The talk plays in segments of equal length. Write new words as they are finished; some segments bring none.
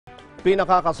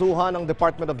Pinakakasuhan ng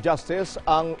Department of Justice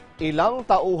ang ilang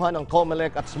tauhan ng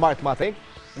Comelec at Smartmatic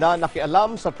na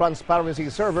nakialam sa transparency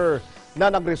server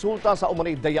na nagresulta sa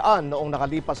umunay dayaan noong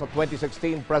nakalipas sa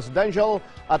 2016 presidential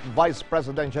at vice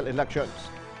presidential elections.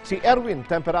 Si Erwin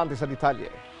Temperante sa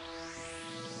detalye.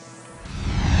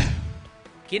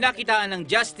 Kinakitaan ng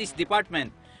Justice Department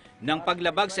ng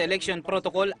paglabag sa election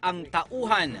protocol ang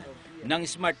tauhan ng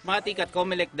Smartmatic at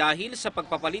Comelec dahil sa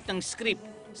pagpapalit ng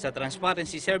script sa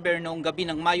transparency server noong gabi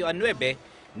ng Mayo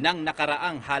 9 ng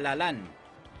nakaraang halalan.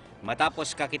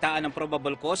 Matapos kakitaan ng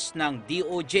probable cause ng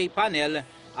DOJ panel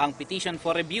ang petition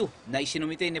for review na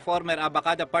isinumite ni former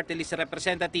Abacada Party List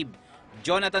Representative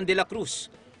Jonathan de la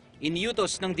Cruz,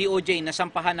 iniutos ng DOJ na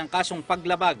sampahan ng kasong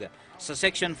paglabag sa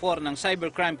Section 4 ng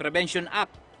Cybercrime Prevention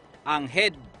Act ang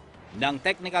head ng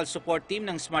technical support team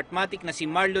ng Smartmatic na si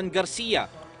Marlon Garcia,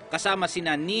 kasama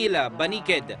sina Nila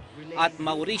Baniked at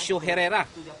Mauricio Herrera,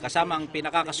 kasama ang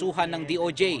pinakakasuhan ng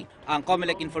DOJ, ang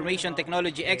Comelec Information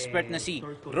Technology expert na si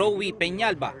Rowie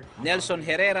Peñalba, Nelson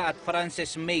Herrera at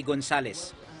Frances May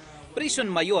Gonzales.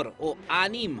 Prison mayor o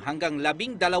 6 hanggang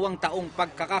 12 taong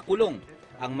pagkakakulong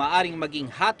ang maaring maging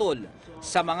hatol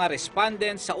sa mga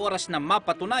respondents sa oras na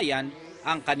mapatunayan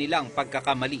ang kanilang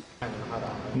pagkakamali.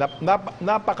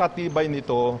 Napakatibay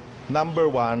nito,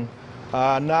 number one,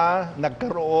 na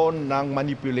nagkaroon ng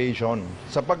manipulation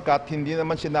sapagkat hindi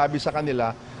naman sinabi sa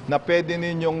kanila na pwede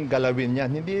ninyong galawin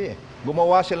yan. Hindi.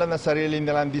 Gumawa sila ng sarili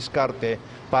nilang diskarte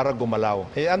para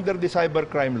gumalaw. Under the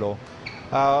cybercrime law,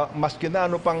 maski na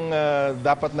ano pang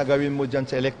dapat na gawin mo dyan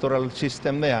sa electoral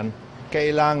system na yan,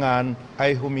 kailangan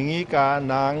ay humingi ka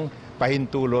ng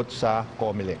pahintulot sa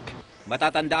Comelec.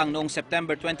 Matatandaang noong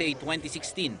September 28,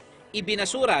 2016,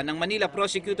 ibinasura ng Manila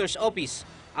Prosecutor's Office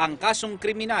ang kasong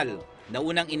kriminal na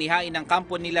unang inihain ng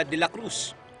kampo nila de la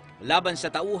Cruz laban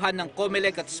sa tauhan ng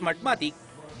Comelec at Smartmatic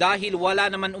dahil wala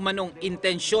naman umanong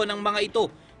intensyon ng mga ito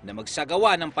na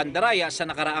magsagawa ng pandaraya sa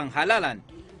nakaraang halalan.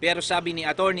 Pero sabi ni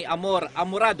Attorney Amor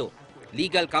Amorado,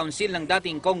 legal counsel ng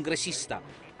dating kongresista,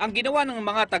 ang ginawa ng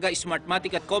mga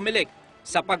taga-Smartmatic at Comelec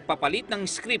sa pagpapalit ng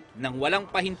script ng walang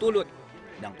pahintulot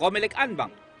ng Comelec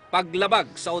Anbang, paglabag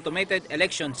sa automated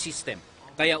election system.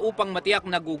 Kaya upang matiyak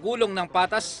na gugulong ng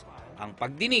patas ang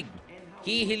pagdinig,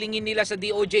 hihilingin nila sa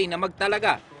DOJ na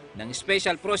magtalaga ng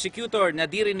special prosecutor na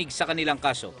dirinig sa kanilang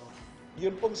kaso.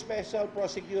 Yun pong special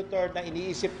prosecutor na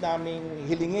iniisip naming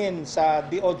hilingin sa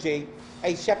DOJ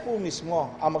ay siya po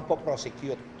mismo ang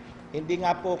magpo-prosecute. Hindi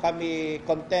nga po kami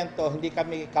kontento, hindi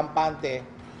kami kampante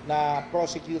na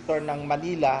prosecutor ng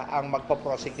Manila ang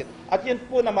magpo-prosecute. At yun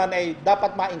po naman ay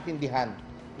dapat maintindihan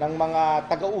ng mga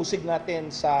taga-usig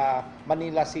natin sa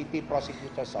Manila City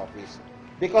Prosecutor's Office.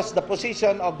 Because the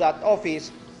position of that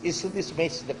office is to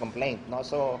dismiss the complaint. No?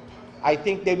 So, I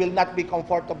think they will not be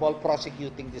comfortable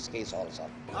prosecuting this case also.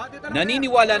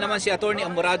 Naniniwala naman si Attorney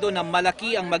Amorado na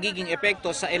malaki ang magiging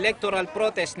epekto sa electoral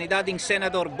protest ni dating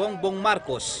Senador Bongbong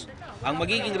Marcos ang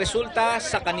magiging resulta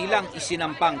sa kanilang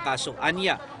isinampang kaso.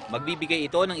 Anya, magbibigay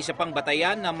ito ng isa pang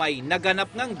batayan na may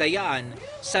naganap ngang dayaan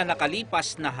sa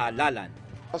nakalipas na halalan.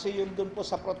 Kasi yun dun po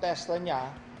sa protesta niya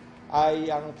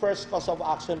ay ang first cause of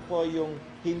action po yung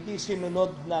hindi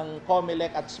sinunod ng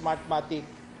Comelec at Smartmatic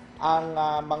ang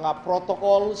mga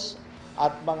protocols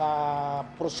at mga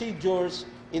procedures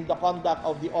in the conduct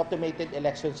of the automated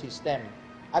election system.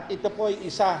 At ito po ay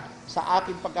isa sa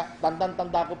aking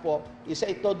tandang-tanda ko po, isa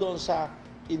ito doon sa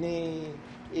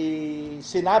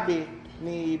sinabi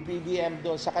ni BBM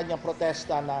doon sa kanyang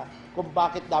protesta na kung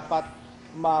bakit dapat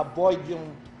ma-void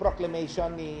yung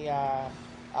proclamation ni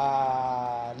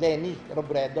Leni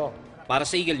Robredo. Para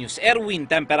sa Eagle News, Erwin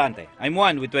Temperante. I'm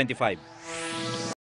one with 25.